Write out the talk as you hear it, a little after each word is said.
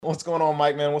What's going on,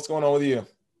 Mike, man? What's going on with you?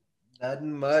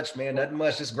 Nothing much, man. Nothing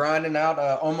much. Just grinding out.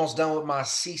 Almost done with my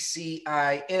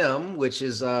CCIM, which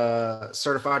is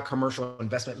Certified Commercial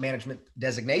Investment Management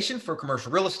designation for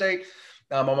commercial real estate.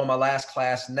 I'm on my last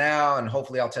class now, and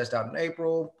hopefully I'll test out in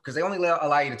April because they only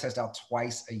allow you to test out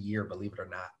twice a year, believe it or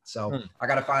not. So I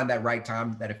got to find that right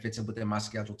time that it fits in within my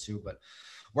schedule too. But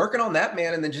working on that,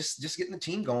 man, and then just getting the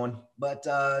team going. But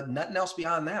nothing else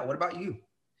beyond that. What about you?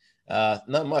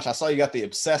 Not much. I saw you got the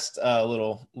obsessed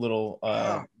little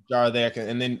jar there,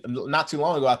 and then not too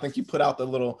long ago, I think you put out the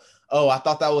little. Oh, I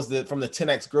thought that was from the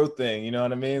 10x growth thing. You know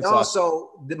what I mean? No,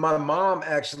 my mom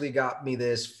actually got me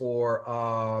this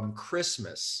for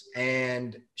Christmas,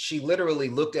 and she literally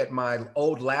looked at my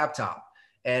old laptop,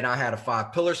 and I had a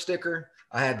 5-pillar sticker.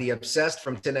 I had the obsessed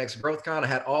from 10x GrowthCon. I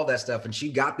had all that stuff, and she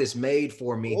got this made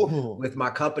for me with my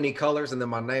company colors and then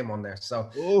my name on there. So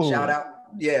shout out,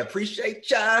 yeah, appreciate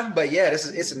ya. But yeah,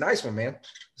 it's a nice one, man.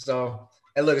 So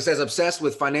and look, it says obsessed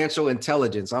with financial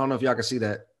intelligence. I don't know if y'all can see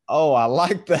that. Oh, I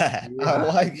like that. Yeah, I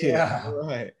like it. yeah. All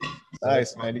right.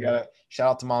 Nice, man. You gotta shout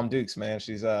out to Mom Dukes, man.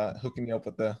 She's hooking me up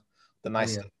with the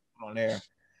nice stuff on there.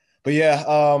 But yeah,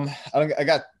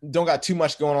 I don't got too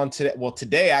much going on today. Well,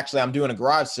 today actually I'm doing a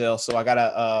garage sale, so we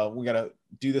gotta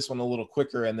do this one a little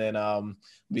quicker, and then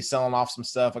be selling off some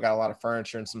stuff. I got a lot of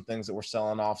furniture and some things that we're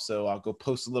selling off, so I'll go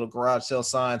post a little garage sale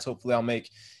signs. Hopefully I'll make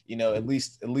at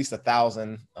least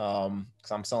 1,000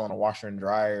 because I'm selling a washer and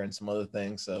dryer and some other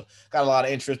things. So got a lot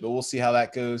of interest, but we'll see how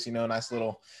that goes. Nice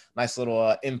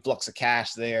little influx of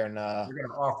cash there, and we're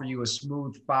gonna offer you a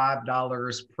smooth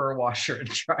 $5 per washer and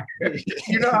dryer.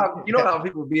 you know how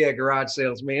people be at garage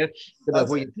sales, man. Like,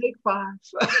 will you take 5?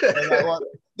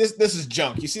 This is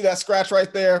junk. You see that scratch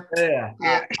right there? Yeah.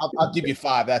 I'll give you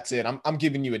 5. That's it. I'm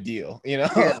giving you a deal. Yeah,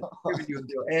 I'm giving you a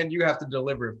deal, and you have to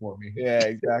deliver it for me. Yeah,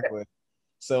 exactly.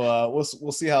 So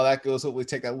we'll see how that goes. Hopefully,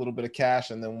 take that little bit of cash,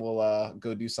 and then we'll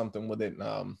go do something with it.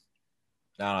 I'm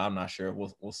not sure.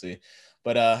 We'll see,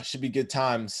 but should be good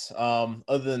times.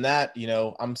 Other than that,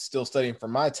 I'm still studying for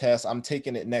my test. I'm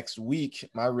taking it next week,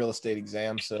 my real estate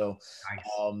exam. So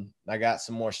nice. I got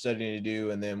some more studying to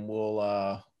do, and then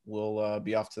we'll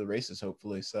be off to the races,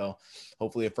 hopefully. So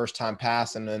hopefully a first time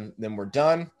pass, and then we're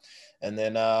done, and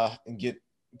then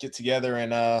get together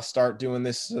and start doing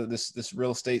this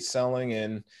real estate selling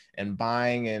and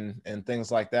buying and things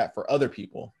like that for other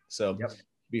people. So It'll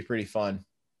be pretty fun.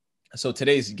 So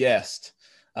today's guest,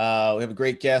 we have a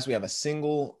great guest. We have a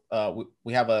single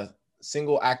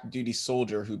active duty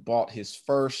soldier who bought his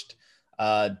first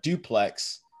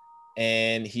duplex,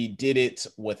 and he did it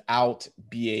without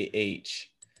BAH.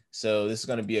 So this is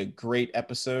going to be a great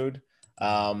episode.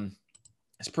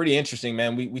 It's pretty interesting,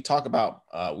 man. We talk about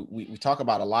we talk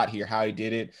about a lot here how he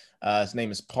did it. His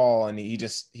name is Paul, and he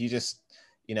just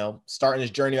starting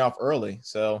his journey off early.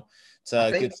 So it's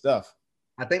good stuff.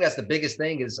 I think that's the biggest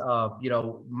thing is,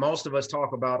 most of us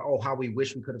talk about, how we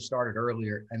wish we could have started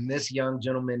earlier. And this young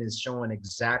gentleman is showing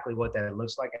exactly what that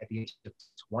looks like at the age of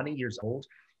 20 years old.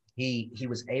 He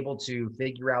was able to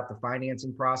figure out the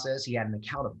financing process. He had an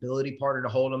accountability partner to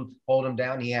hold him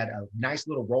down. He had a nice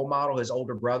little role model, his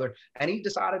older brother, and he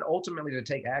decided ultimately to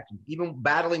take action. Even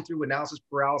battling through analysis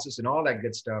paralysis and all that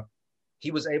good stuff,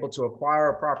 he was able to acquire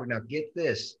a property. Now, get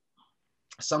this.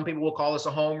 Some people will call this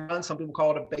a home run. Some people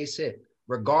call it a base hit.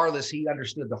 Regardless, he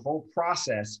understood the whole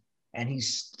process, and he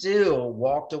still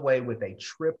walked away with a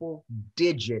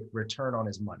triple-digit return on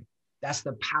his money. That's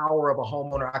the power of a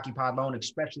homeowner occupied loan,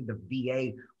 especially the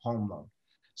VA home loan.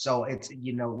 So it's,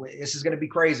 this is going to be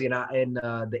crazy. And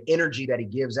the energy that he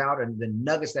gives out and the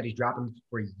nuggets that he's dropping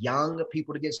for young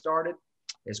people to get started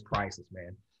is priceless,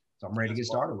 man. So I'm ready to get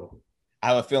started with it. I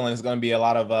have a feeling it's going to be a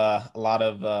lot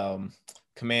of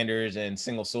commanders and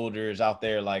single soldiers out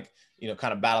there, like,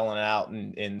 kind of battling it out,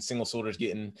 and single soldiers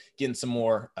getting some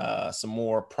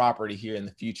more property here in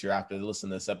the future after they listen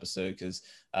to this episode, because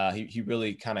he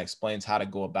really kind of explains how to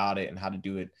go about it and how to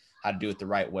do it the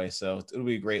right way. So it'll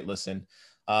be a great listen.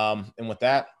 And with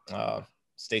that,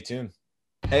 stay tuned.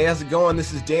 Hey, how's it going?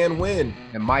 This is Dan Wynn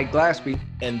and Mike Glaspie,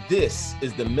 and this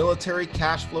is the Military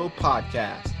Cash Flow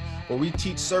Podcast, where we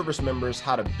teach service members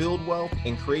how to build wealth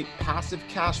and create passive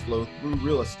cash flow through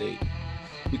real estate.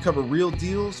 We cover real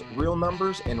deals, real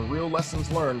numbers, and real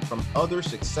lessons learned from other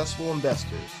successful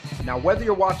investors. Now, whether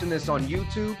you're watching this on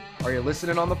YouTube or you're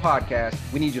listening on the podcast,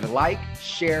 we need you to like,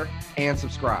 share, and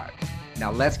subscribe.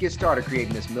 Now, let's get started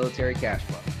creating this military cash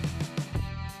flow.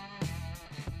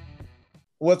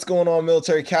 What's going on,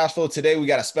 Military Cash Flow? Today, we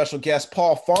got a special guest,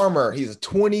 Paul Farmer. He's a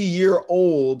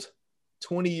 20-year-old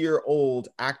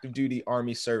active duty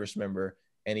Army service member,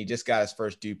 and he just got his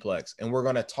first duplex. And we're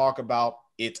going to talk about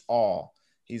it all.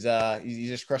 He's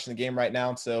just crushing the game right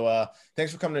now. So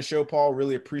thanks for coming to the show, Paul.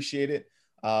 Really appreciate it.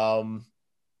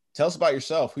 Tell us about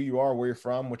yourself, who you are, where you're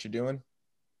from, what you're doing.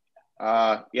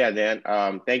 Yeah, Dan.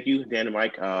 Thank you, Dan and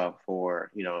Mike,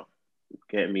 for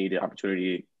getting me the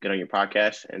opportunity to get on your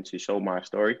podcast and to show my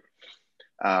story.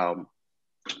 A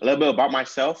little bit about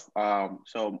myself.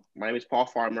 So my name is Paul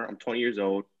Farmer. I'm 20 years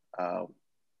old.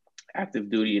 Active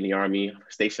duty in the Army,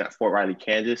 stationed at Fort Riley,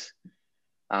 Kansas.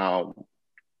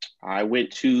 I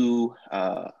went to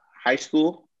high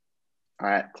school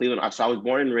at Cleveland. So I was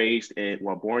born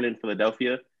in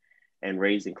Philadelphia and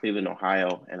raised in Cleveland,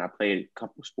 Ohio. And I played a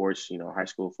couple sports, high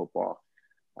school football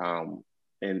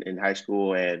in high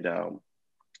school, and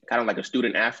kind of like a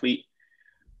student athlete.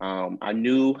 I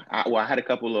had a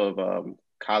couple of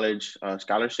college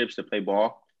scholarships to play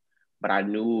ball, but I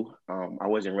knew I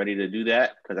wasn't ready to do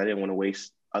that because I didn't want to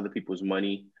waste other people's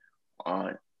money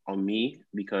on me,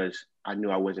 because I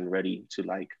knew I wasn't ready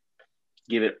to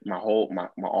give it my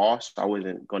all. So I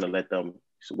wasn't going to let them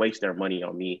waste their money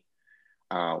on me.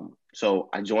 So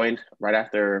I joined right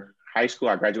after high school.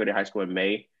 I graduated high school in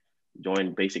May,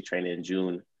 joined basic training in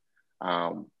June.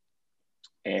 And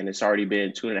it's already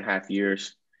been 2.5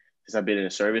 years since I've been in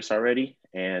the service already.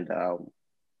 And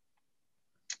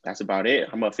that's about it.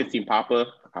 I'm a 15 Papa.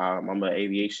 I'm an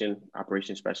aviation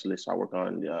operations specialist. So I work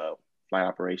on flight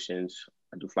operations.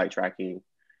 I do flight tracking.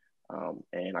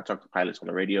 And I talk to pilots on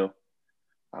the radio.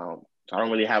 So I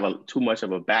don't really have too much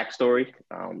of a backstory.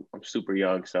 I'm super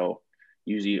young. So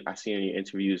usually I see in your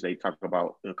interviews, they talk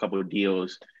about a couple of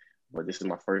deals, but this is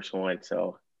my first one.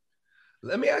 So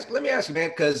let me ask you, man,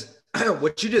 because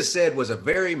what you just said was a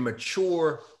very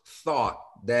mature thought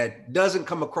that doesn't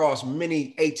come across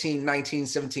many 18, 19,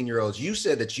 17-year-olds. You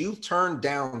said that you've turned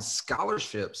down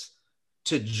scholarships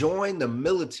to join the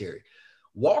military.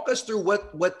 Walk us through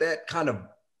what that kind of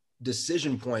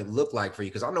decision point looked like for you.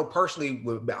 Because I know personally,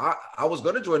 I was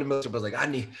going to join the military, but I was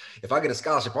like, if I get a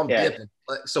scholarship, I'm dipping.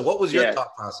 So what was your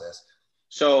thought process?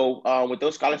 So with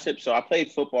those scholarships, so I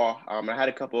played football. I had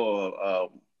a couple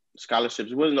of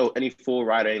scholarships. It wasn't any full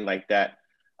ride or anything like that.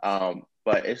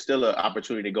 But it's still an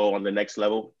opportunity to go on the next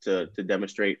level to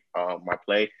demonstrate my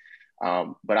play.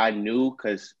 But I knew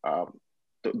because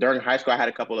during high school, I had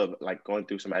a couple of going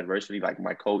through some adversity. Like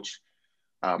my coach,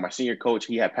 my senior coach,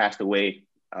 he had passed away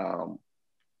due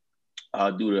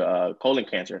to colon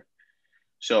cancer.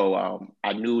 So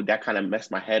I knew that kind of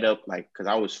messed my head up, because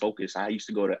I was focused. I used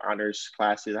to go to honors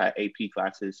classes, I had AP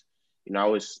classes. I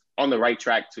was on the right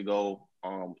track to go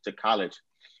to college.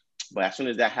 But as soon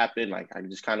as that happened, I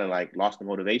just kind of lost the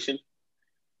motivation.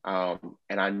 And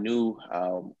I knew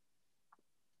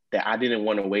that I didn't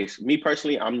want to waste. Me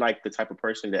personally, I'm the type of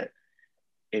person that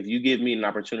if you give me an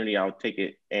opportunity, I'll take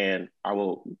it and I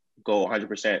will go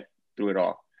 100% through it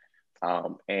all.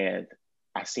 And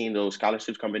I seen those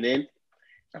scholarships coming in.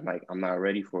 I'm I'm not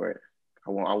ready for it.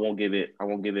 I won't give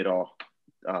it all,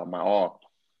 my all.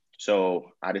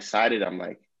 So I decided,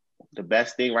 the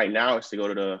best thing right now is to go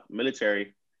to the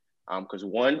military. Because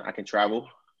one, I can travel.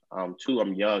 Two,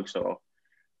 I'm young, so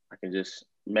I can just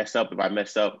mess up if I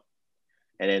mess up.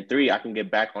 And then three, I can get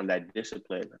back on that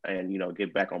discipline and,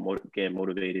 get back on getting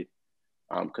motivated.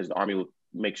 Because the Army will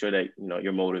make sure that,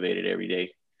 you're motivated every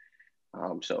day.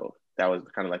 So that was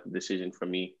kind of the decision for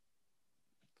me.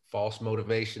 False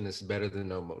motivation is better than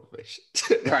no motivation.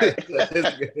 Right.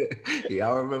 Yeah,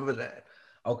 I remember that.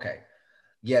 Okay.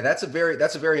 Yeah, that's a very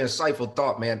insightful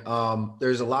thought, man.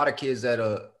 There's a lot of kids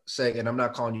that say, and I'm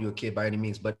not calling you a kid by any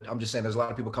means, but I'm just saying there's a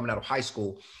lot of people coming out of high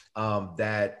school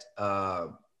that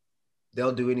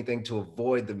they'll do anything to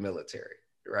avoid the military,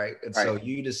 right? And so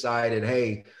you decided,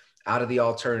 hey, out of the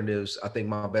alternatives, I think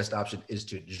my best option is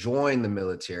to join the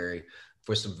military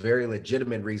for some very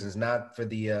legitimate reasons, not for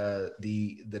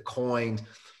the coined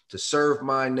to serve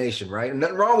my nation, right? And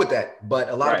nothing wrong with that, but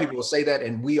a lot of people will say that,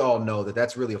 and we all know that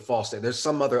that's really a false thing. There's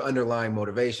some other underlying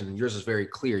motivation, and yours is very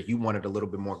clear. You wanted a little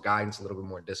bit more guidance, a little bit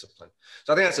more discipline.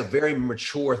 So I think that's a very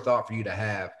mature thought for you to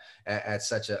have at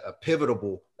such a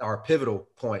pivotal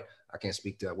point. I can't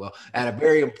speak that well. At a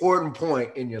very important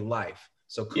point in your life.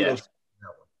 So kudos to that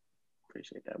one.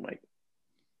 Appreciate that, Mike.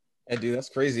 Yeah, dude, that's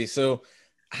crazy. So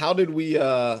how did we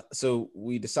so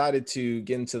we decided to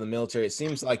get into the military? It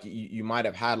seems like you might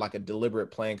have had a deliberate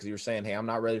plan, because you were saying, hey, I'm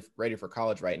not ready for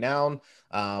college right now.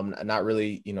 Not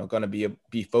really, going to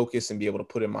be focused and be able to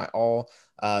put in my all.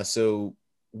 So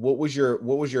what was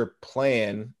your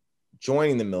plan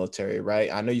joining the military, right?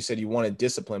 I know you said you wanted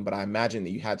discipline, but I imagine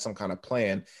that you had some kind of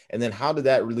plan. And then how did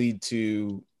that lead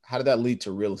to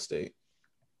real estate?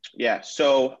 Yeah.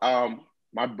 So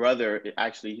my brother,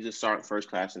 actually, he's a sergeant first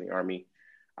class in the Army.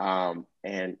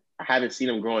 And I haven't seen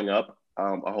him growing up.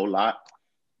 a whole lot.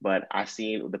 But I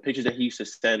seen the pictures that he used to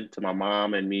send to my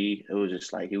mom and me. It was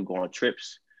just like he would go on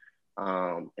trips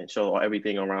and show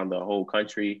everything around the whole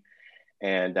country.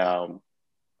 And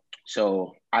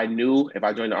so I knew if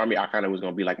I joined the Army, I kind of was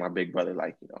going to be like my big brother,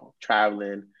 like, you know,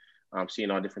 traveling,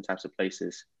 seeing all different types of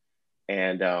places.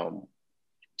 And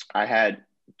I had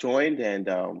joined,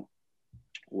 and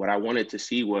what I wanted to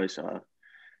see was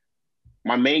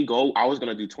my main goal. I was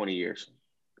going to do 20 years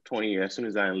as soon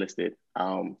as I enlisted.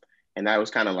 And that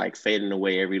was kind of like fading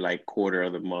away every like quarter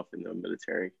of the month in the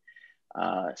military.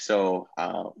 So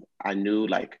I knew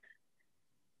like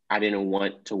I didn't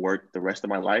want to work the rest of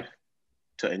my life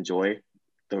to enjoy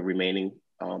the remaining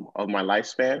of my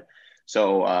lifespan.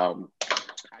 So I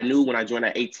knew when I joined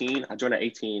at 18,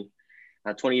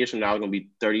 20 years from now, I was going to be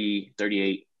 30,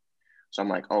 38. So I'm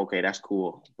like, oh, okay, that's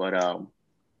cool. But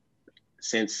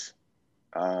since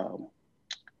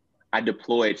I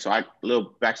deployed, so a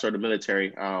little backstory of the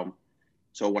military.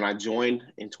 So when I joined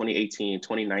in 2018,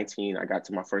 2019, I got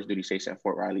to my first duty station at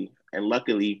Fort Riley. And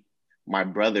luckily, my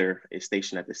brother is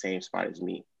stationed at the same spot as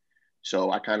me. So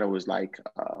I kind of was like,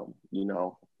 you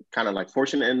know, kind of like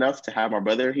fortunate enough to have my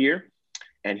brother here.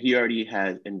 And he already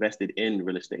had invested in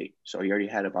real estate. So he already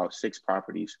had about 6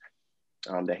 properties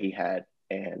that he had.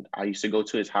 And I used to go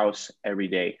to his house every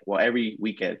day, well, every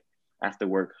weekend after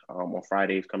work on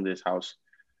Fridays, come to his house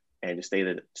and just stay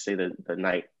the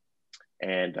night.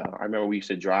 And I remember we used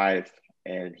to drive,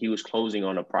 and he was closing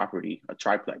on a property, a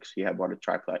triplex. He had bought a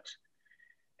triplex.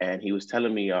 And he was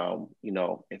telling me, you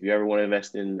know, if you ever want to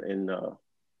invest in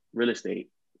real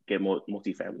estate, get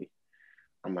multifamily.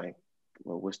 I'm like,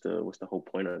 well, what's the whole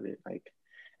point of it? Like,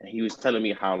 and he was telling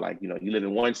me how, like, you know, you live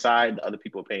in one side, the other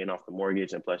people are paying off the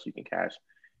mortgage, and plus you can cash,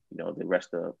 you know, the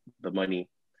rest of the money.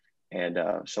 And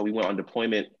so we went on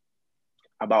deployment.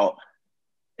 About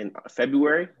in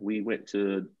February, we went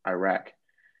to Iraq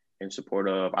in support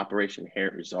of Operation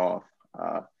Inherent Resolve.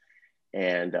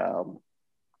 And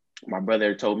my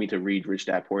brother told me to read Rich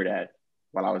Dad Poor Dad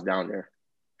while I was down there.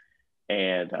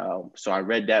 And so I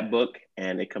read that book,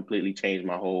 and it completely changed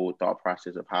my whole thought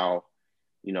process of how,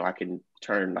 you know, I can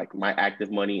turn like my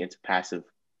active money into passive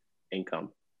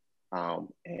income.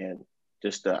 And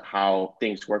just how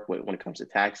things work when it comes to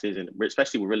taxes, and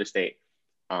especially with real estate,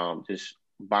 just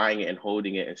buying it and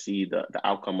holding it and see the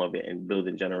outcome of it and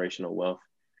building generational wealth,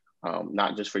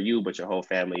 not just for you, but your whole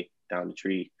family down the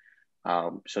tree.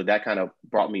 So that kind of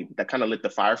lit the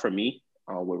fire for me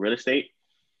with real estate.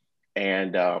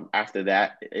 And after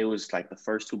that, it was like the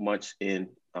first 2 months in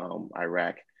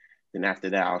Iraq. Then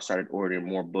after that, I started ordering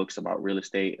more books about real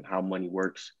estate and how money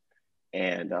works.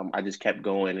 And I just kept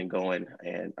going and going.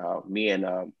 And me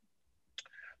and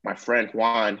my friend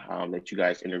Juan, that you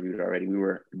guys interviewed already, we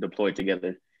were deployed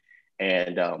together.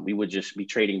 And we would just be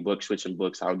trading books, switching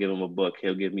books. I'll give him a book.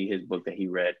 He'll give me his book that he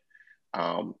read.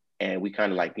 And we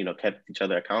kind of like, you know, kept each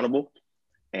other accountable.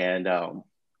 And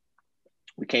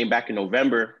we came back in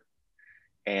November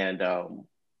and of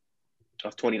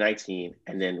 2019.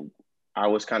 And then I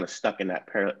was kind of stuck in that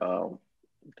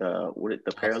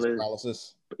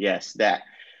paralysis. Yes, that.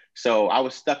 So I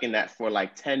was stuck in that for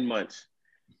like 10 months.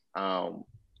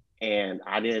 And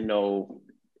I didn't know,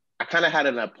 I kind of had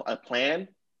a plan,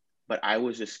 but I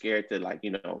was just scared to, like,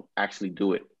 you know, actually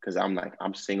do it. Cause I'm like,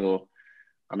 I'm single,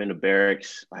 I'm in the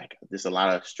barracks. Like, there's a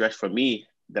lot of stress for me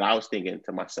that I was thinking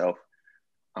to myself.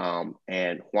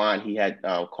 And Juan, he had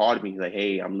called me. He's like,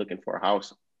 hey, I'm looking for a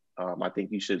house. I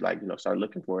think you should, like, you know, start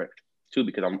looking for it too,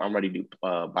 because I'm ready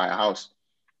to buy a house.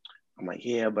 I'm like,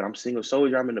 yeah, but I'm single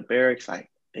soldier. I'm in the barracks.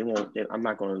 Like, they're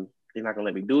not gonna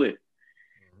let me do it.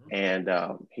 Mm-hmm.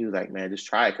 And he was like, man, just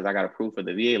try it, because I got approved for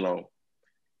the VA loan.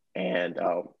 And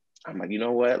I'm like, you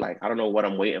know what? Like, I don't know what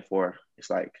I'm waiting for. It's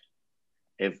like,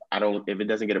 if it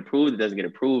doesn't get approved, it doesn't get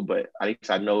approved. But at least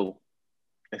I know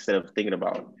instead of thinking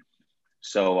about it.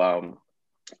 So I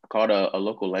called a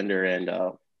local lender, and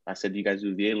I said, do you guys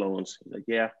do VA loans? He's like,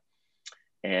 yeah.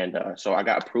 And so I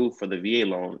got approved for the VA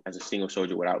loan as a single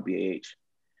soldier without BAH.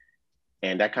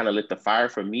 And that kind of lit the fire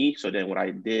for me. So then what I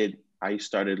did, I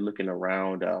started looking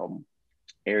around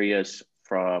areas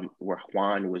from where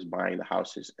Juan was buying the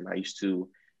houses. And I used to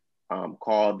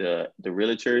call the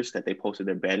realtors that they posted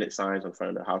their bandit signs in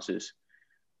front of the houses.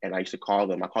 And I used to call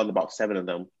them. I called about 7 of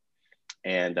them.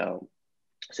 And I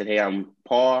said, hey, I'm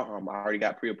Paul. I already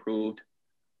got pre-approved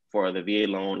for the VA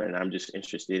loan, and I'm just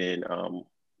interested in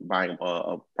buying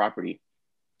a property.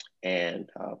 And,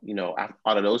 you know,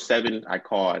 out of those 7 I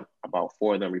called, about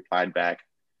 4 of them replied back.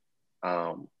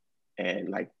 And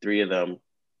like 3 of them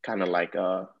kind of like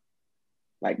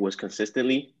was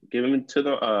consistently giving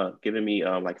me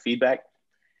like feedback.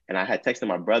 And I had texted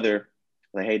my brother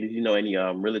Like, hey, did you know any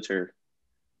realtor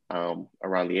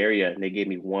around the area? And they gave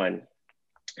me one,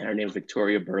 and her name is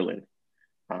Victoria Berlin,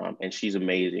 and she's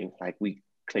amazing. Like, we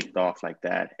clicked off like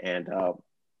that, and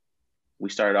we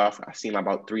started off. I seen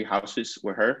about 3 houses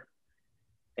with her,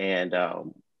 and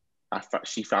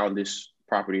she found this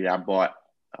property that I bought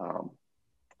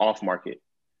off market,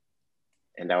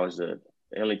 and that was it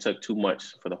only took 2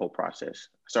 months for the whole process.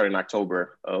 I started in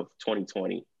October of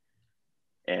 2020,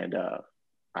 and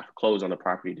I closed on the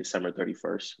property December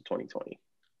 31st, 2020.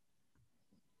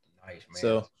 Nice, man.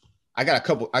 So I got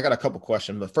a couple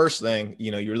questions. The first thing,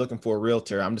 you're looking for a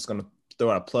realtor. I'm just going to throw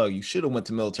out a plug. You should have went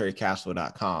to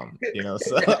militarycashflow.com,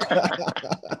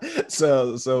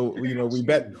 so we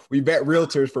bet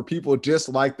realtors for people just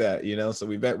like that, so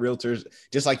we bet realtors,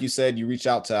 just like you said, you reached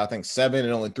out to, I think 7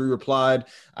 and only 3 replied.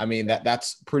 I mean,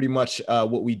 that's pretty much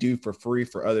what we do for free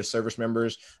for other service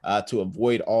members to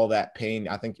avoid all that pain.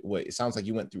 I think it sounds like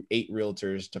you went through 8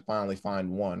 realtors to finally find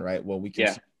one, right? Well, we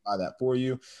can that for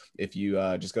you. If you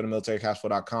just go to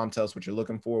militarycashflow.com, tell us what you're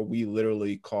looking for. We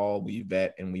literally call, we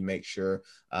vet, and we make sure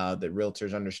that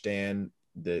realtors understand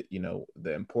the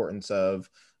importance of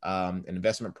an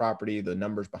investment property, the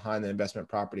numbers behind the investment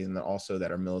property, and then also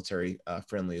that are military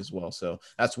friendly as well. So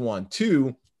that's 1.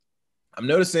 2, I'm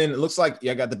noticing, it looks like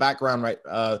I got the background right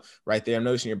there. I'm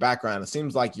noticing your background. It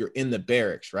seems like you're in the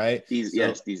barracks, right? These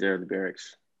are the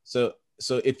barracks.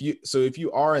 So if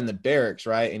you are in the barracks,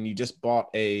 right, and you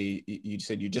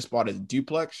said you just bought a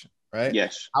duplex, right?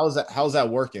 Yes. How's that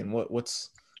working? What's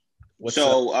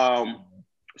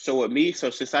so with me,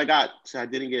 since I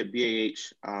didn't get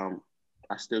BAH,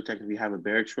 I still technically have a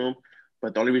barracks room,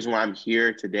 but the only reason why I'm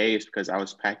here today is because I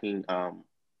was packing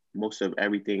most of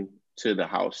everything to the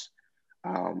house,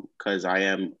 because I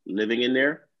am living in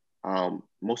there.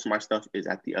 Most of my stuff is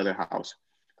at the other house,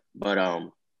 but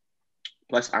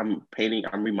plus, I'm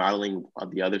remodeling on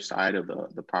the other side of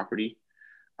the property.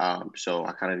 So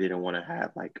I kind of didn't want to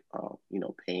have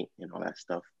paint and all that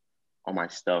stuff on my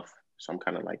stuff. So I'm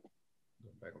kind of like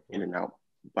in and out.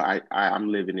 But I'm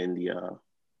living in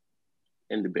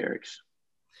the barracks.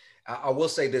 I will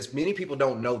say this: many people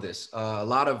don't know this. A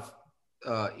lot of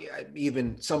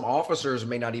even some officers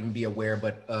may not even be aware,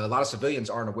 but a lot of civilians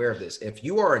aren't aware of this. If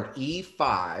you are an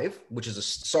E5, which is a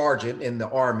sergeant in the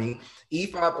Army,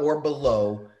 E5 or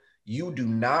below, you do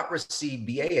not receive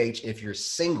BAH if you're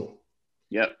single.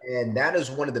 Yep. And that is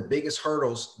one of the biggest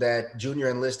hurdles that junior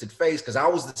enlisted face, because I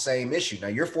was the same issue. Now,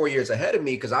 you're 4 years ahead of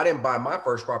me because I didn't buy my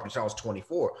first property until I was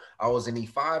 24. I was an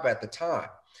E5 at the time.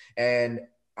 And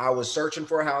I was searching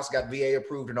for a house, got VA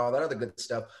approved and all that other good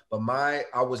stuff, but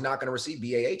I was not going to receive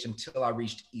BAH until I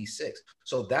reached E6.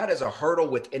 So that is a hurdle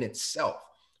within itself.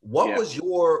 What was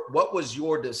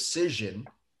your decision?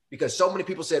 Because so many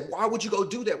people said, why would you go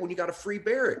do that when you got a free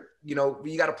barrack? You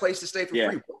got a place to stay for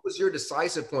free. What was your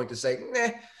decisive point to say,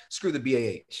 screw the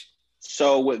BAH?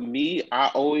 So with me, I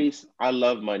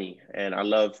love money, and I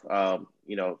love,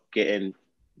 getting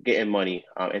money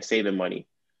and saving money.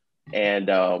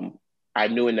 And I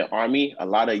knew in the Army, a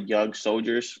lot of young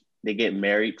soldiers, they get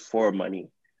married for money.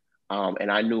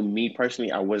 And I knew, me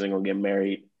personally, I wasn't going to get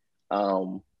married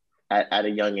at a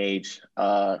young age.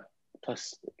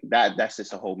 Plus, that's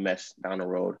just a whole mess down the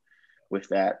road with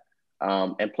that.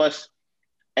 And plus,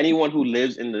 anyone who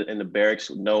lives in the barracks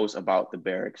knows about the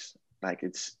barracks. Like,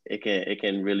 it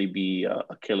can really be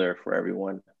a killer for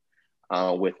everyone.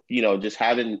 With just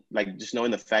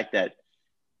knowing the fact that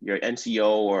your NCO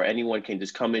or anyone can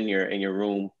just come in your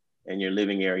room and your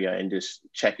living area and just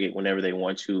check it whenever they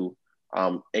want to.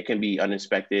 It can be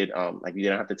uninspected. Like, you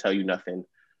don't have to tell you nothing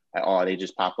at all. They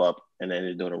just pop up and then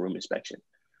they're doing a room inspection.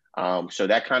 So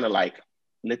that kind of like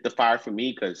lit the fire for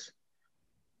me, because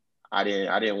I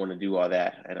didn't want to do all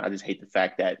that. And I just hate the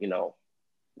fact that,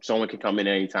 someone can come in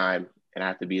anytime and I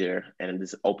have to be there and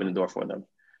just open the door for them.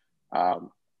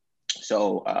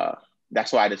 So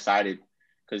that's why I decided,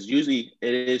 because usually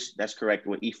that's correct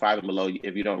with E5 and below.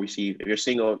 If you're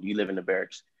single, you live in the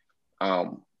barracks.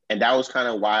 And that was kind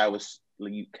of why I was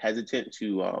hesitant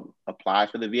to apply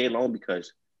for the VA loan,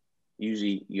 because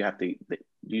usually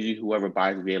whoever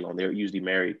buys the VA loan, they're usually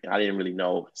married. And I didn't really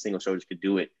know single soldiers could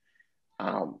do it.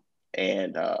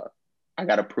 And I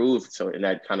got approved. So, and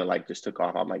that kind of like just took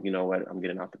off. I'm like, you know what, I'm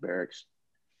getting out the barracks.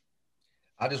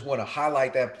 I just want to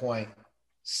highlight that point.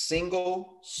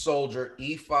 Single soldier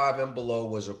E5 and below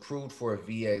was approved for a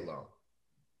VA loan.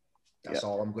 That's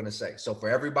all I'm going to say. So for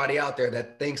everybody out there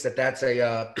that thinks that that's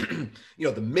a,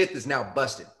 the myth is now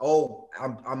busted. Oh,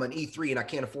 I'm an E3 and I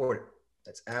can't afford it.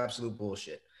 That's absolute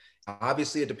bullshit.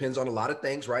 Obviously, it depends on a lot of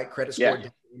things, right? Credit score,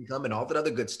 income, and all that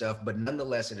other good stuff. But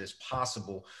nonetheless, it is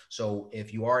possible. So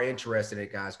if you are interested in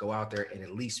it, guys, go out there and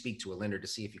at least speak to a lender to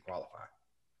see if you qualify.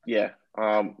 Yeah,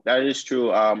 that is true.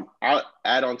 I'll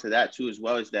add on to that too, as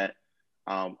well, is that,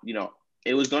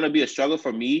 it was going to be a struggle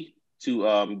for me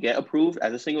to get approved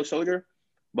as a single soldier.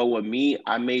 But with me,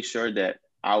 I made sure that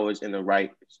I was in the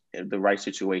right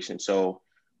situation. So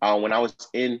when I was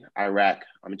in Iraq,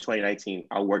 in 2019,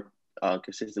 I worked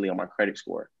consistently on my credit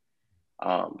score.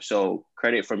 So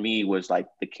credit for me was like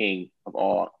the king of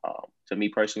all. To me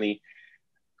personally,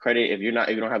 credit, if you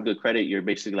don't have good credit, you're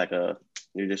basically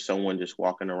you're just someone just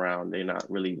walking around.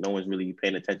 No one's really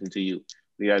paying attention to you.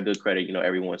 When you have good credit,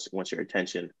 everyone wants your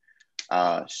attention.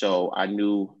 So I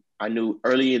knew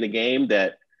early in the game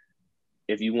that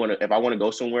if I want to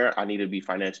go somewhere, I need to be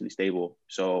financially stable.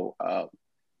 So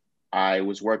I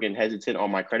was working hesitant on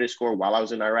my credit score while I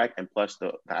was in Iraq, and plus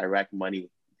the Iraq money.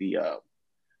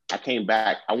 I came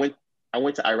back. I went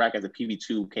to Iraq as a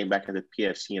PV2, came back as a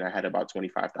PFC, and I had about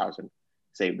 25,000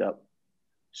 saved up.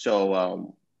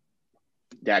 So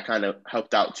that kind of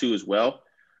helped out too as well.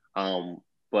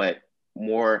 But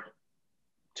more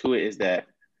to it is that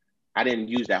I didn't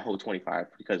use that whole 25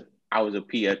 because I was a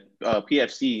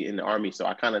PFC in the Army. So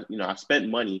I kind of, I spent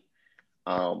money.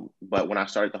 But when I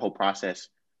started the whole process,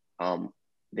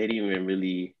 they didn't even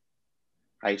really,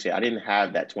 I didn't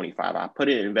have that 25. I put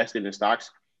it invested in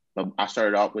stocks, but I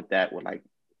started off with that with like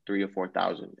 3,000 or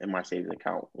 4,000 in my savings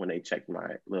account when they checked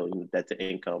my little debt to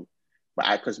income.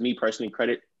 But because me personally,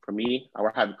 credit for me, I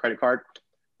have a credit card,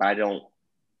 but I don't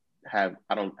have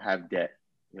debt.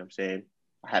 You know what I'm saying?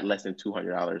 I had less than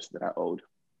 $200 that I owed.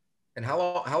 And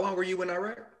how long were you in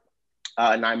Iraq?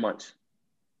 9 months.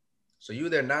 So you were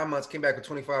there 9 months, came back with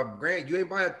 25 grand. You ain't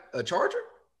buy a Charger?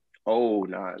 Oh,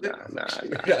 nah.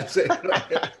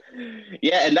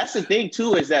 Yeah, and that's the thing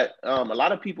too, is that a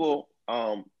lot of people,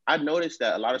 I've noticed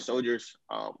that a lot of soldiers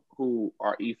who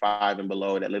are E5 and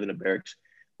below that live in the barracks,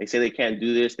 they say they can't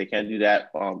do this, they can't do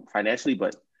that financially,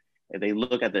 but if they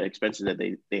look at the expenses that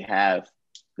they have,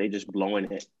 they just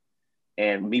blowing it.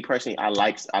 And me personally, I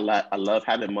love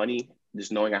having money,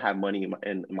 just knowing I have money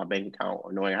in my bank account,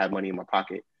 or knowing I have money in my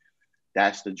pocket.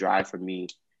 That's the drive for me.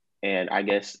 And I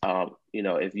guess,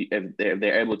 if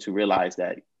they're able to realize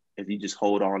that if you just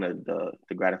hold on to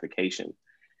the gratification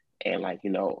and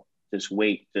just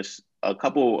wait just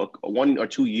 1 or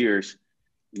 2 years,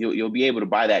 you'll be able to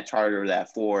buy that Charger,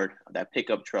 that Ford, that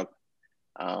pickup truck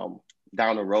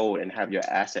down the road and have your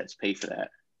assets pay for that.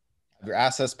 Your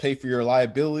assets pay for your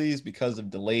liabilities because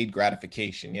of delayed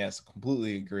gratification. Yes,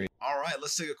 completely agree. All right,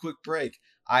 let's take a quick break.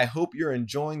 I hope you're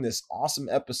enjoying this awesome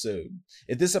episode.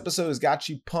 If this episode has got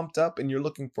you pumped up and you're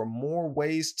looking for more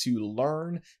ways to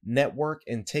learn, network,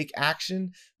 and take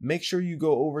action, make sure you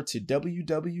go over to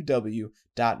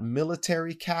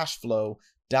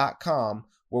www.militarycashflow.com,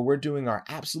 where we're doing our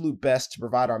absolute best to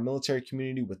provide our military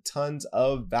community with tons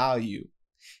of value.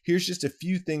 Here's just a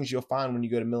few things you'll find when you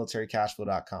go to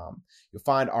militarycashflow.com. You'll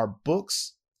find our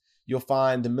books. You'll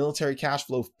find the Military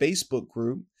Cashflow Facebook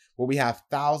group, where we have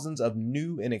thousands of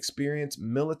new and experienced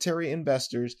military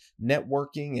investors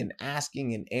networking and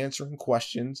asking and answering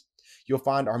questions. You'll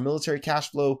find our Military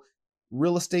Cashflow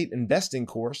real estate investing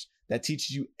course that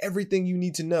teaches you everything you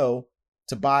need to know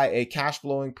to buy a cash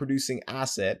flowing producing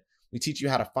asset. We teach you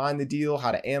how to find the deal,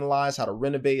 how to analyze, how to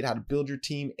renovate, how to build your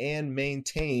team and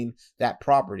maintain that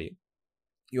property.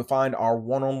 You'll find our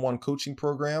one-on-one coaching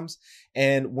programs.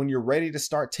 And when you're ready to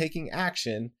start taking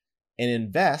action and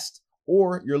invest,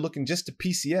 or you're looking just to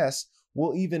PCS,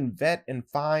 we'll even vet and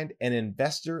find an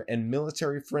investor and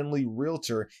military-friendly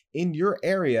realtor in your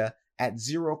area at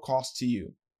zero cost to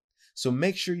you. So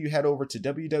make sure you head over to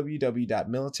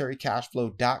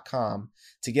www.militarycashflow.com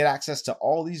to get access to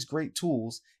all these great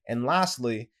tools. And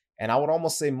lastly, and I would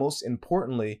almost say most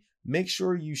importantly, make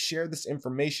sure you share this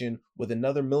information with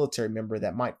another military member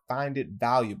that might find it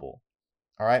valuable.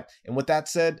 All right. And with that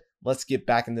said, let's get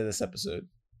back into this episode.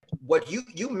 What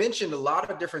you mentioned a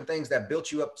lot of different things that built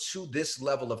you up to this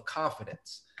level of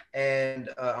confidence. And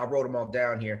I wrote them all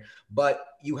down here, but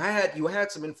you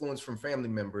had some influence from family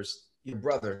members. Your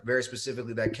brother, very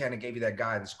specifically, that kind of gave you that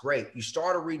guidance. Great. You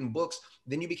started reading books.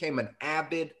 Then you became an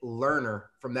avid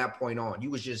learner from that point on. You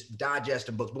was just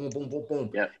digesting books, boom, boom, boom, boom.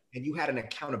 Yeah. And you had an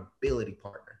accountability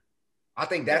partner. I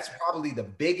think that's probably the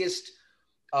biggest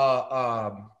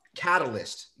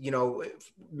catalyst,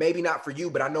 maybe not for you,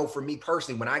 but I know for me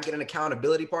personally, when I get an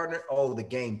accountability partner, the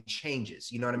game changes.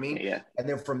 You know what I mean? Yeah. And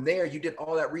then from there, you did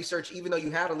all that research, even though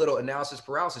you had a little analysis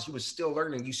paralysis, you was still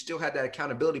learning. You still had that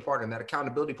accountability partner, and that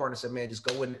accountability partner said, man, just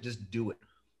go in and just do it.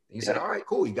 And you said, all right,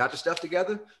 cool. You got your stuff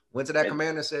together. Went to that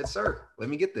commander and said, sir, let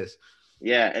me get this.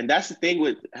 Yeah, and that's the thing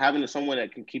with having someone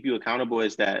that can keep you accountable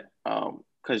is that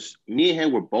because me and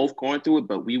him were both going through it,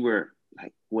 but we were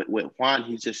like with Juan,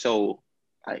 he's just so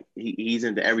like he's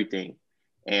into everything.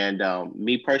 And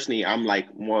me personally, I'm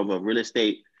like more of a real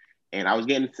estate, and I was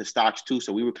getting into stocks too.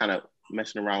 So we were kind of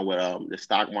messing around with the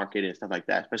stock market and stuff like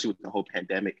that, especially with the whole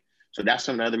pandemic. So that's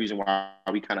another reason why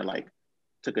we kind of like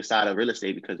took a side of real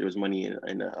estate, because there was money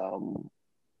in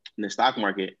the stock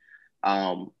market.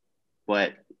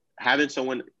 But having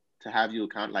someone to have you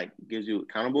gives you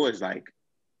accountable is like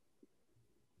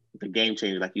the game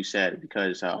changer, like you said,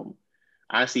 because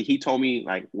honestly, he told me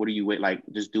like, what do you wait? Like,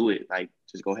 just do it. Like,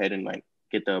 just go ahead and like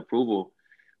get the approval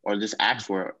or just ask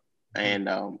for it. And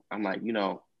I'm like,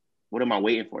 what am I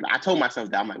waiting for? I told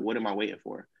myself that. I'm like, what am I waiting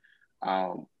for?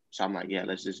 So I'm like, yeah,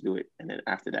 let's just do it. And then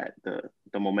after that,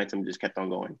 the momentum just kept on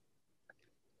going.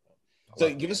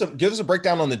 So give us a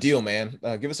breakdown on the deal, man.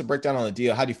 Give us a breakdown on the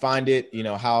deal. How do you find it?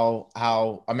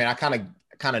 How, I mean, I kind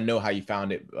of know how you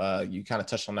found it. You kind of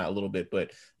touched on that a little bit,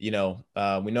 but we know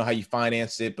how you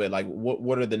financed it, but like,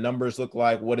 what are the numbers look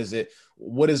like? What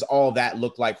does all that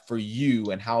look like for you?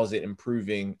 And how is it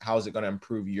improving? How is it going to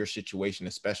improve your situation,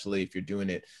 especially if you're doing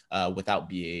it without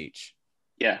BAH?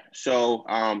 Yeah. So,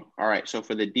 all right. So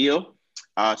for the deal,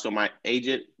 so my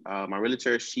agent, my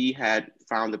realtor, she had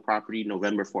found the property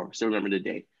November 4th. I still remember the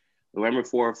day, November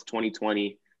 4th,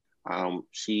 2020.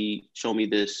 She showed me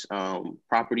this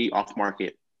property off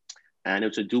market, and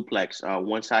it's a duplex.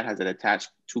 One side has an attached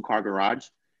 2-car garage,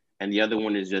 and the other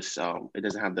one is just, it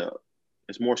doesn't have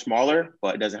it's more smaller,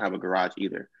 but it doesn't have a garage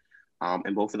either.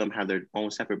 And both of them have their own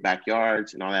separate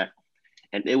backyards and all that.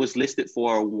 And it was listed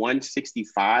for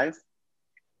 $165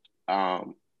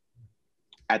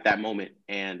 at that moment.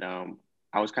 And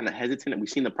I was kind of hesitant. We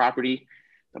seen the property.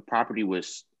 The property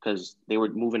was, because they were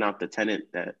moving out the tenant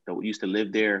that used to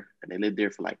live there, and they lived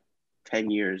there for like 10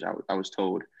 years, I was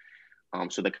told.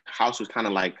 So the house was kind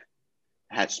of like,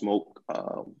 had smoke,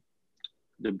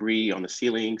 debris on the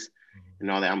ceilings and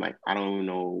all that. I'm like, I don't even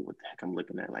know what the heck I'm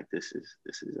looking at. Like, this is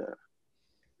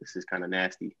kind of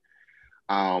nasty.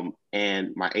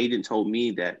 And my agent told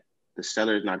me that the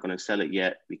seller is not going to sell it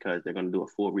yet because they're going to do a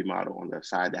full remodel on the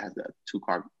side that has the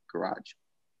 2-car garage.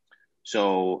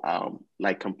 So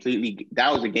like completely,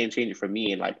 that was a game changer for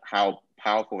me, and like how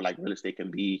powerful like real estate can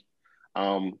be,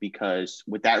 because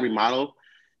with that remodel,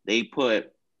 they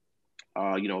put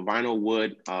vinyl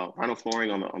wood, vinyl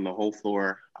flooring on the whole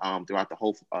floor, throughout the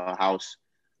whole house,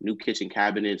 new kitchen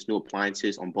cabinets, new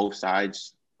appliances on both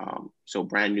sides, so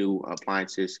brand new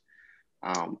appliances,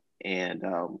 and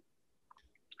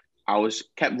I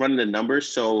kept running the numbers.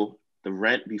 So the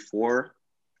rent before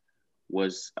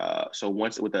was so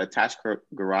once with the attached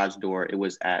garage door, it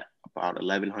was at about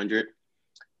 $1,100,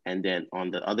 and then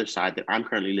on the other side that I'm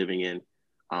currently living in,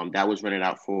 that was rented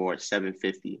out for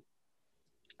 $750,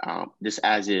 just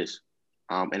as is.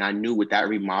 And I knew with that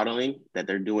remodeling that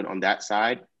they're doing on that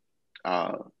side,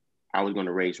 I was going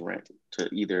to raise rent to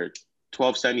either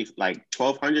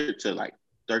 $1,200 to like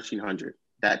 $1,300,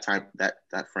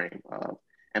 that frame.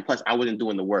 And plus, I wasn't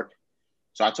doing the work.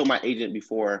 So I told my agent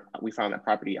before we found that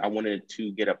property, I wanted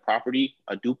to get a property,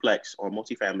 a duplex or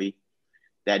multifamily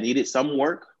that needed some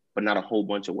work, but not a whole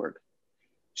bunch of work.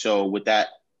 So with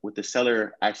the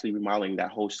seller actually remodeling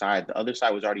that whole side, the other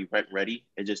side was already rent ready.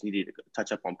 It just needed to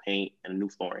touch up on paint and new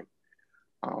flooring.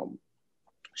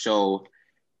 So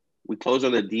we closed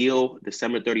on the deal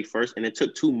December 31st, and it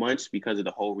took 2 months because of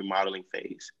the whole remodeling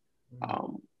phase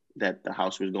that the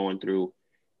house was going through.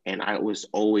 And I was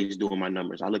always doing my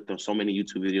numbers. I looked at so many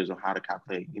YouTube videos on how to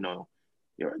calculate, the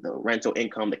rental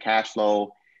income, the cash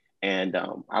flow. And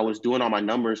I was doing all my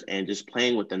numbers and just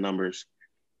playing with the numbers.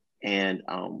 And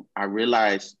I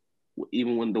realized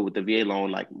even with the VA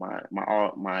loan, like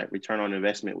my return on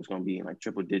investment was going to be in like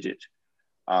triple digits.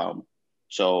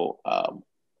 So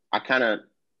I kind of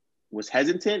was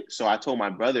hesitant. So I told my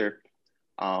brother,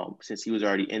 since he was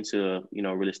already into,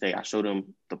 real estate, I showed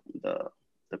him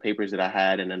the papers that I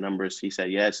had and the numbers. He said,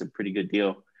 yeah, it's a pretty good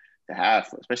deal to have,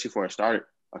 especially for a starter,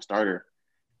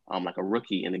 like a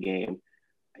rookie in the game.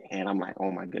 And I'm like,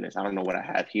 oh my goodness, I don't know what I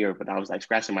have here, but I was like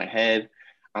scratching my head.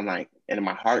 I'm like, and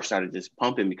my heart started just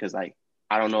pumping because like,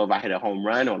 I don't know if I hit a home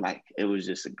run or like, it was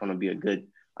just going to be a good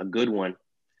one.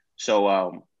 So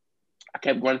I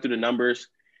kept running through the numbers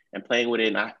and playing with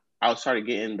it. And I started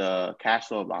getting the cash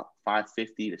flow about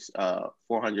 $550 to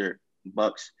 $400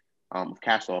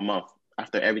 cash flow a month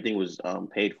after everything was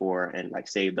paid for and like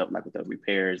saved up, like with the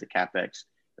repairs, the CapEx,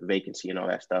 the vacancy and all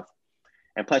that stuff.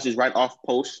 And plus it's right off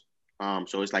post.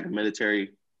 So it's like a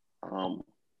military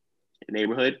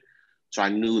neighborhood. So I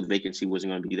knew the vacancy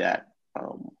wasn't going to be that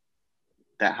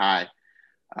high.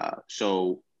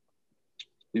 So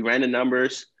we ran the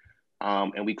numbers,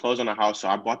 and we closed on the house. So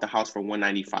I bought the house for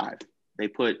 $195. They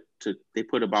put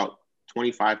about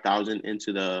 $25,000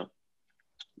 into the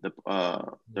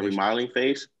remodeling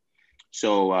phase.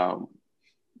 So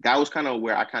that was kind of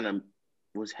where I kind of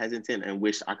was hesitant and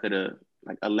wish I could have,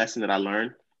 like, a lesson that I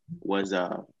learned was,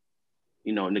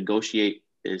 negotiate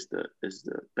is the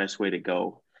best way to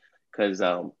go. Because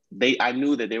I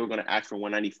knew that they were going to ask for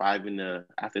 $195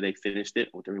 after they finished it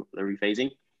with the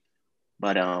rephasing.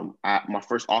 But my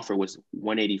first offer was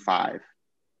 $185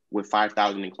 with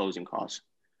 $5,000 in closing costs.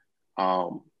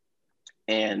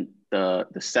 And the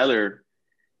seller,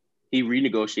 he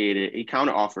renegotiated, he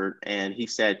counter offered, and he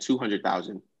said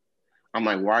 $200,000. I'm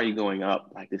like, why are you going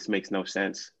up? Like, this makes no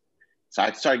sense. So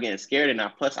I started getting scared, and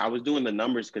plus I was doing the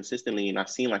numbers consistently, and I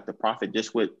seen like the profit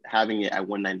just with having it at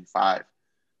 $195.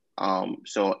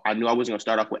 So I knew I wasn't gonna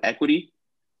start off with equity,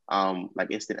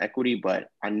 like instant equity, but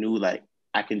I knew like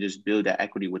I can just build that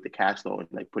equity with the cash flow and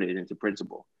like put it into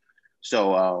principal.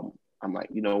 So I'm like,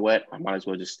 you know what? I might as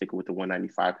well just stick with the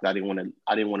 195 because I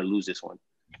didn't want to lose this one.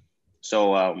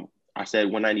 So I said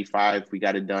 195. We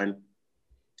got it done.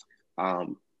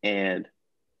 And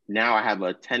now I have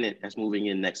a tenant that's moving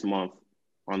in next month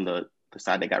on the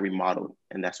side that got remodeled,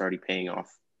 and that's already paying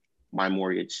off my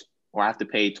mortgage. Or I have to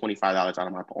pay $25 out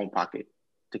of my own pocket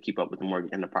to keep up with the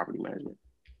mortgage and the property management.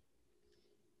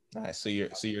 Nice. So you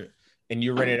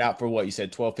rent it out for what you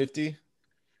said, $1,250?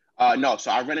 No,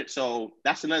 so I rent it. So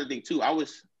that's another thing too. I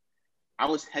was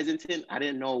hesitant. I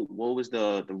didn't know what was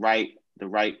the right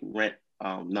rent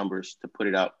numbers to put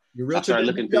it up. Your realtor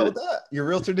didn't help you with that? Your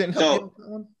realtor didn't help you with that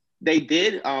one? They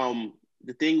did.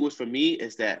 The thing was for me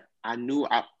is that I knew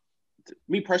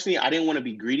me personally, I didn't want to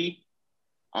be greedy.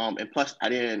 And plus I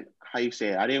didn't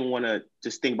want to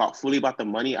just think fully about the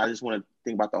money. I just want to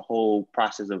think about the whole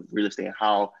process of real estate and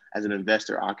how, as an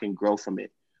investor, I can grow from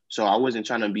it. So I wasn't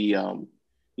trying to be,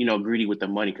 greedy with the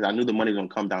money, because I knew the money was going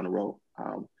to come down the road.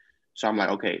 So I'm like,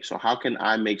 okay, so how can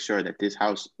I make sure that this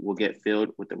house will get filled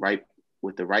with the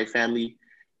right family,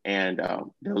 and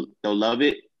they'll love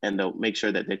it, and they'll make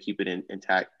sure that they keep it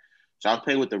intact. So I was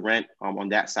playing with the rent on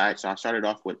that side. So I started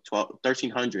off with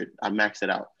 $1,300. I maxed it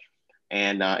out.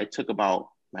 And it took about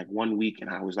like 1 week, and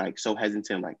I was like so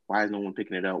hesitant, like, why is no one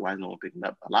picking it up? Why is no one picking it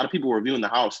up? A lot of people were viewing the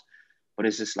house, but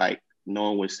it's just like no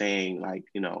one was saying like,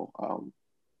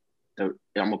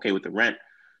 I'm okay with the rent.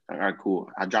 Like, all right,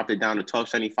 cool. I dropped it down to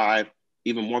 $1,275.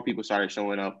 Even more people started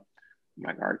showing up. I'm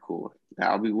like, all right, cool.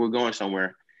 We're going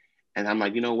somewhere. And I'm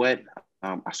like, you know what?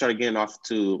 I started getting off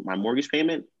to my mortgage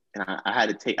payment, and I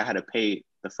had to pay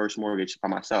the first mortgage by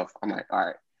myself. I'm like, all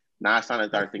right, now it's time to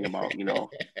start thinking about,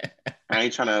 I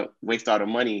ain't trying to waste all the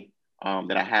money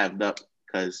that I have up,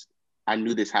 because I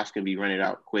knew this house can be rented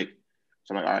out quick.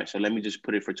 So I'm like, all right, so let me just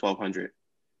put it for $1,200.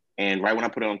 And right when I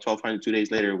put it on $1,200, 2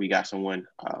 days later, we got someone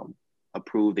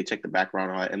approved. They checked the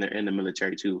background on it, and they're in the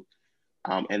military too.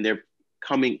 And they're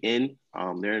coming in.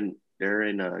 They're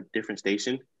in a different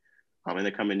station, and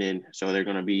they're coming in. So they're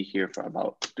going to be here for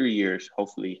about 3 years,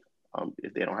 hopefully,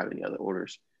 if they don't have any other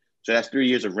orders. So that's 3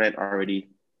 years of rent already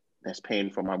that's paying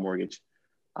for my mortgage.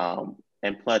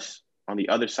 And plus, on the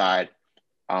other side,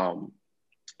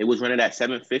 it was rented at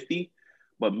 $750.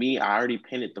 But me, I already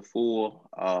painted the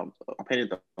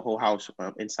whole house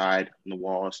inside on the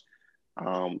walls.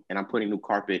 And I'm putting new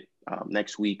carpet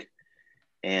next week.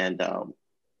 And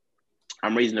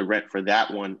I'm raising the rent for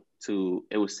that one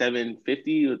it was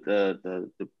 $750 with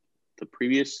the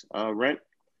previous rent,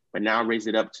 but now I raised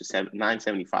it up to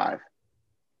 $975.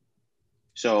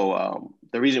 So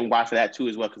the reason why for that too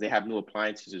as well, because they have new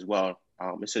appliances as well.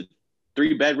 It's a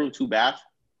 3-bedroom, 2-bath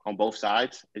on both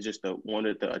sides. It's just the one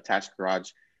with the attached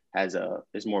garage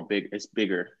it's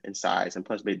bigger in size, and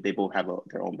plus they both have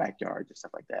their own backyards and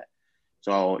stuff like that.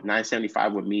 So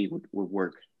 $975 with me would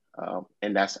work,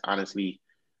 and that's honestly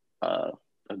a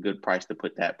good price to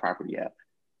put that property at.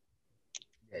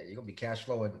 Yeah, you're gonna be cash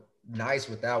flowing nice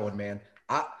with that one, man.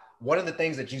 One of the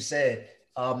things that you said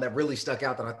that really stuck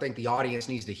out that I think the audience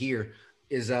needs to hear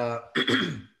is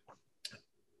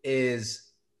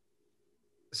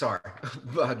sorry,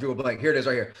 I drew a blank. Here it is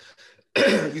right here.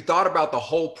 You thought about the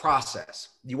whole process.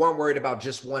 You weren't worried about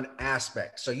just one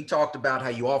aspect. So you talked about how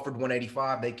you offered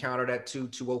 185, they countered at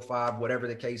 205, whatever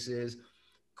the case is.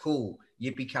 Cool,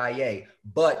 yippee-ki-yay.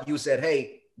 But you said,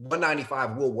 hey,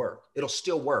 195 will work. It'll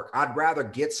still work. I'd rather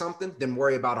get something than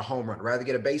worry about a home run. I'd rather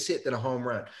get a base hit than a home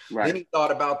run. Right. Then he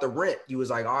thought about the rent. You was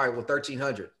like, all right, well,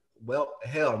 $1,300. Well,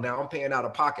 hell, now I'm paying out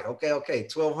of pocket. Okay,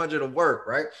 $1,200 will work,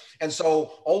 right? And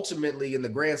so ultimately, in the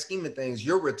grand scheme of things,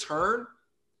 your return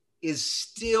is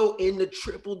still in the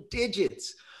triple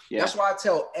digits. Yeah. That's why I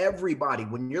tell everybody,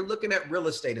 when you're looking at real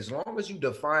estate, as long as you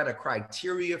define a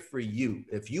criteria for you,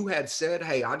 if you had said,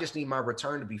 hey, I just need my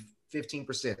return to be 15%,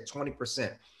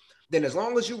 20%, then as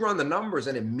long as you run the numbers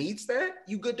and it meets that,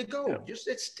 you good to go. Yeah.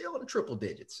 It's still in triple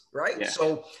digits, right? Yeah.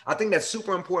 So I think that's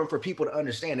super important for people to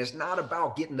understand. It's not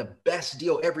about getting the best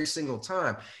deal every single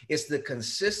time. It's the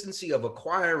consistency of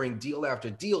acquiring deal after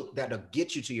deal that'll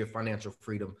get you to your financial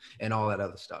freedom and all that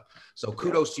other stuff. So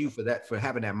kudos to you for that, for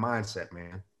having that mindset,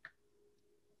 man.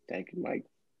 Thank you, Mike.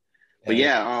 But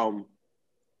yeah,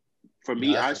 for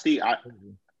me, honestly, go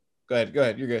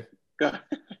ahead. You're good.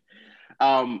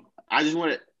 I just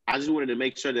wanted to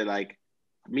make sure that, like,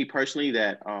 me personally,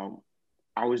 that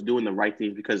I was doing the right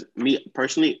thing, because me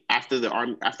personally, after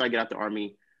I get out the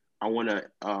Army, I want to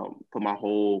put my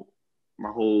whole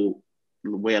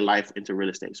way of life into real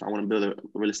estate. So I want to build a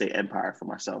real estate empire for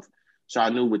myself. So I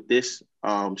knew with this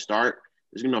start,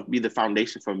 it's going to be the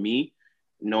foundation for me,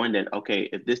 knowing that, okay,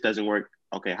 if this doesn't work,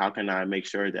 okay, how can I make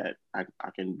sure that I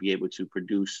can be able to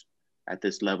produce at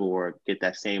this level or get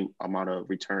that same amount of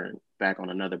return back on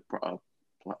another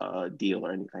deal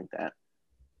or anything like that.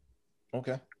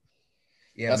 Okay.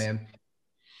 Yeah, man.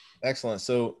 Excellent.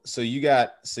 So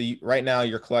right now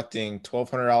you're collecting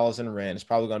 $1,200 in rent. It's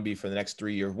probably going to be for the next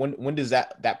 3 years. When does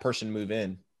that person move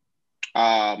in?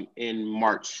 In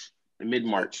March,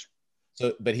 mid-March.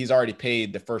 So, but he's already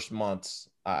paid the first month's,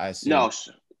 I assume. No.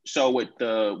 So with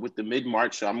the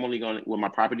mid-March, so I'm only going with my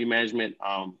property management.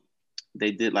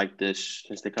 They did like this,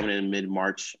 since they're coming in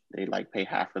mid-March, they like pay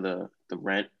half of the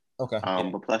rent. Okay.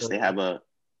 But plus they have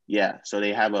so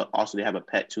they have a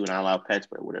pet too, and I allow pets,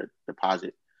 but with a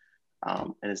deposit,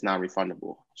 and it's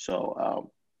non-refundable.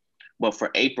 So, but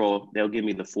for April, they'll give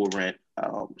me the full rent.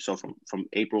 So from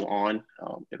April on,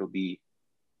 it'll be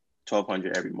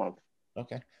 $1,200 every month.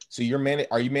 Okay. So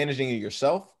are you managing it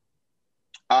yourself?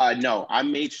 No, I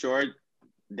made sure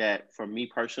that for me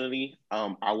personally,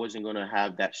 I wasn't going to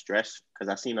have that stress, because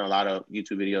I've seen a lot of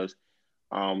YouTube videos.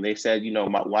 They said,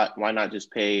 why not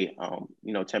just pay,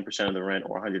 10% of the rent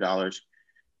or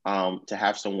 $100 to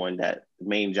have someone that the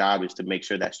main job is to make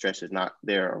sure that stress is not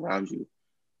there around you.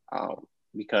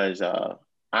 Because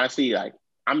honestly, like,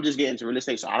 I'm just getting into real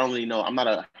estate, so I don't really know. I'm not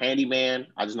a handyman.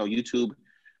 I just know YouTube.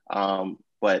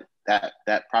 But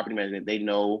that property management, they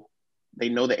know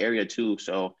the area too.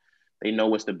 So they know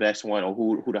what's the best one, or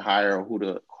who to hire, or who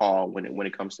to call when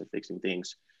it comes to fixing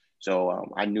things.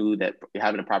 So I knew that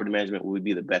having a property management would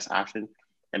be the best option.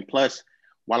 And plus,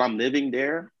 while I'm living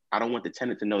there, I don't want the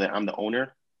tenant to know that I'm the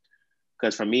owner.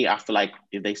 Because for me, I feel like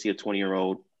if they see a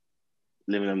 20-year-old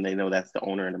living them, they know that's the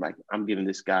owner, and I'm giving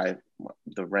this guy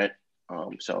the rent.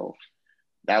 So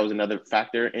that was another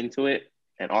factor into it.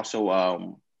 And also,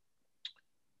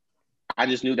 I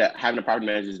just knew that having a property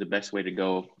manager is the best way to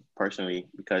go personally,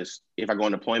 because if I go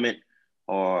on deployment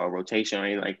or a rotation or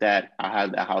anything like that, I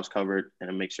have that house covered and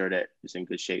I make sure that it's in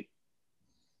good shape.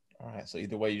 All right. So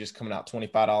either way, you're just coming out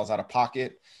 $25 out of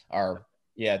pocket, or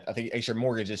I think your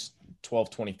mortgage is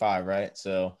 $1,225, right?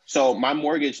 So my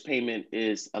mortgage payment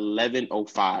is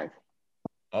 $1,105.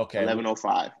 Okay.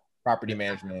 $1,105. Property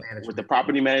management. With the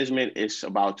property management, it's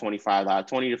about $25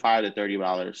 to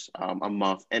 $30 a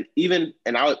month. And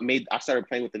I started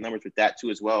playing with the numbers with that too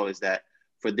as well. Is that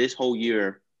for this whole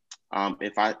year,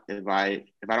 if I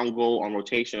don't go on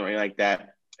rotation or anything like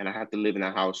that, and I have to live in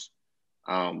that house,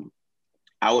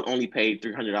 I would only pay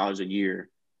 $300 a year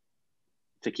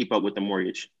to keep up with the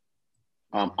mortgage,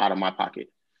 out of my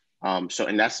pocket.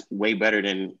 And that's way better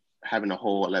than having a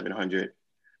whole 1,100.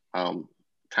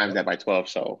 Times that by 12.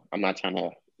 So I'm not trying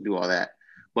to do all that.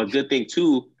 But good thing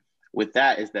too with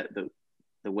that is that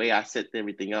the way I set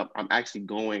everything up, I'm actually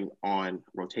going on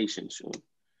rotation soon.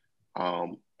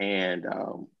 And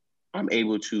I'm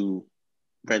able to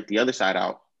rent the other side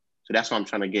out. So that's why I'm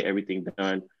trying to get everything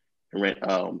done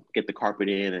and get the carpet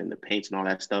in and the paints and all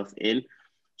that stuff in,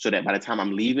 so that by the time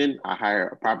I'm leaving, I hire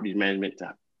a property management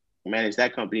to manage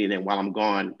that company. And then while I'm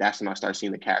gone, that's when I start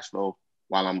seeing the cash flow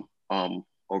while I'm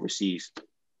overseas.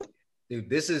 Dude,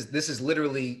 this is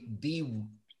literally the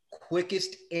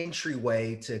quickest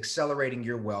entryway to accelerating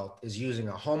your wealth, is using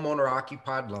a homeowner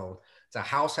occupied loan to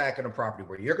house hacking a property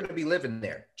where you're going to be living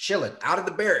there, chilling out of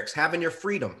the barracks, having your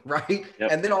freedom, right?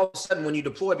 Yep. And then all of a sudden when you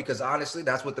deploy, because honestly,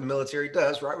 that's what the military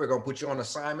does, right? We're going to put you on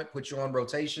assignment, put you on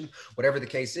rotation, whatever the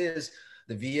case is.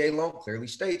 The VA loan clearly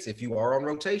states if you are on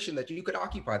rotation that you could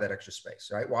occupy that extra space,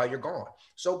 right, while you're gone.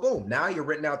 So boom, now you're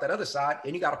renting out that other side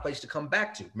and you got a place to come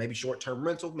back to, maybe short-term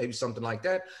rental, maybe something like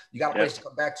that. You got a place to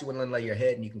come back to and then lay your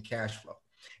head and you can cash flow.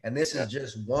 And this is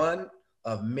just one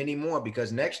of many more,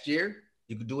 because next year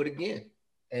you could do it again.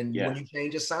 And Yeah. when you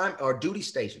change assignment or duty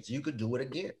stations, you could do it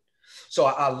again. So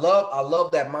I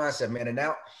love that mindset, man. And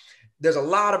now there's a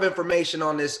lot of information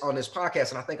on this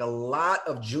podcast, and I think a lot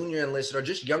of junior enlisted or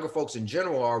just younger folks in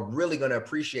general are really going to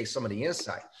appreciate some of the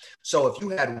insight. So if you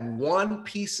had one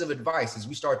piece of advice as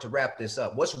we start to wrap this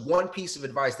up, what's one piece of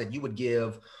advice that you would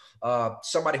give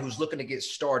somebody who's looking to get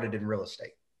started in real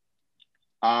estate?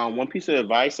 One piece of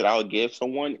advice that I would give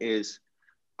someone is,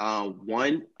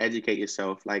 one, educate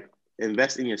yourself, like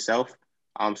invest in yourself.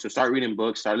 So start reading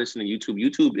books, start listening to YouTube.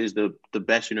 YouTube is the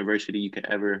best university you can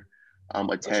ever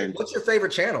attend. What's your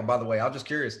favorite channel, by the way? I'm just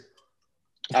curious.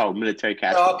 Oh, Military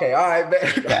Cash. Oh, okay, all right, man.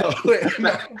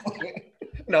 Yeah.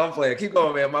 No, I'm playing. Keep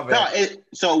going, man. My bad. No,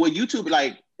 so with YouTube,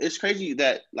 like, it's crazy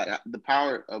that like the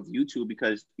power of YouTube,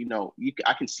 because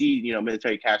I can see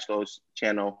Military Cash Flow's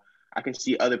channel. I can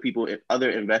see other people,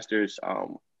 other investors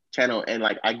channel, and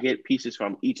like I get pieces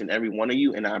from each and every one of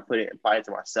you, and I apply it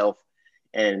to myself,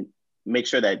 and make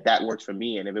sure that works for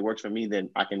me. And if it works for me, then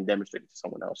I can demonstrate it to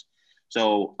someone else.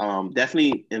 So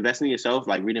definitely invest in yourself,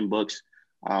 like reading books,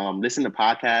 listen to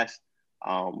podcasts,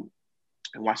 and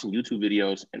watching YouTube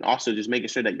videos, and also just making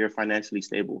sure that you're financially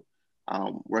stable,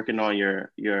 working on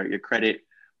your credit,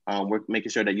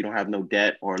 making sure that you don't have no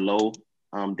debt or low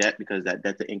debt, because that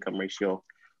debt to income ratio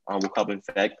will come in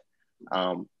effect,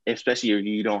 especially if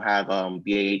you don't have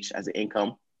BAH as an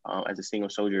income as a single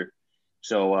soldier.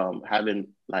 So having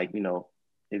if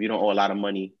you don't owe a lot of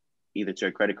money either to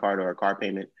a credit card or a car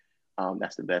payment,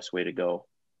 that's the best way to go.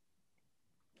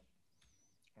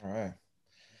 All right.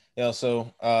 Yeah.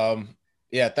 So,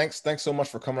 yeah, thanks so much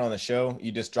for coming on the show.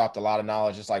 You just dropped a lot of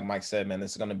knowledge, just like Mike said, man.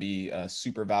 This is going to be a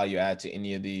super value add to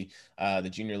any of the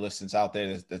junior enlisteds out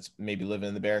there that's maybe living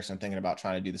in the barracks and thinking about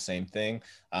trying to do the same thing.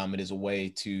 It is a way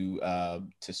to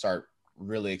start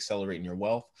really accelerating your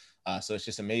wealth. So it's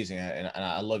just amazing, and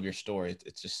I love your story.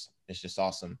 It's just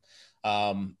awesome.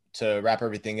 To wrap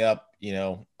everything up,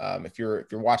 if you're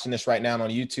watching this right now on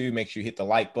YouTube, make sure you hit the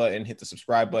like button, hit the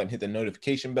subscribe button, hit the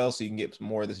notification bell so you can get some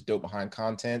more of this dope behind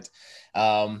content.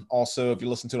 Also, if you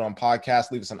listen to it on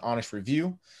podcast, leave us an honest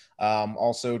review.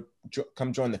 Also,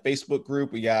 come join the Facebook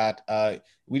group.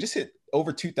 We just hit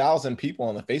over 2,000 people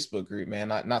on the Facebook group, man,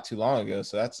 not too long ago.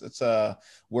 So that's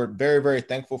we're very, very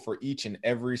thankful for each and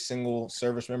every single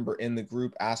service member in the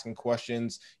group, asking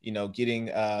questions, getting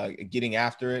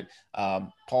after it.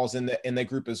 Paul's in the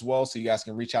group as well, so you guys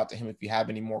can reach out to him if you have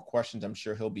any more questions. I'm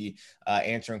sure he'll be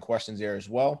answering questions there as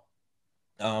well.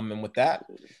 And with that,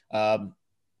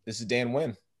 this is Dan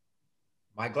Wynn.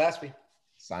 Mike Glaspie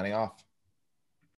Signing off.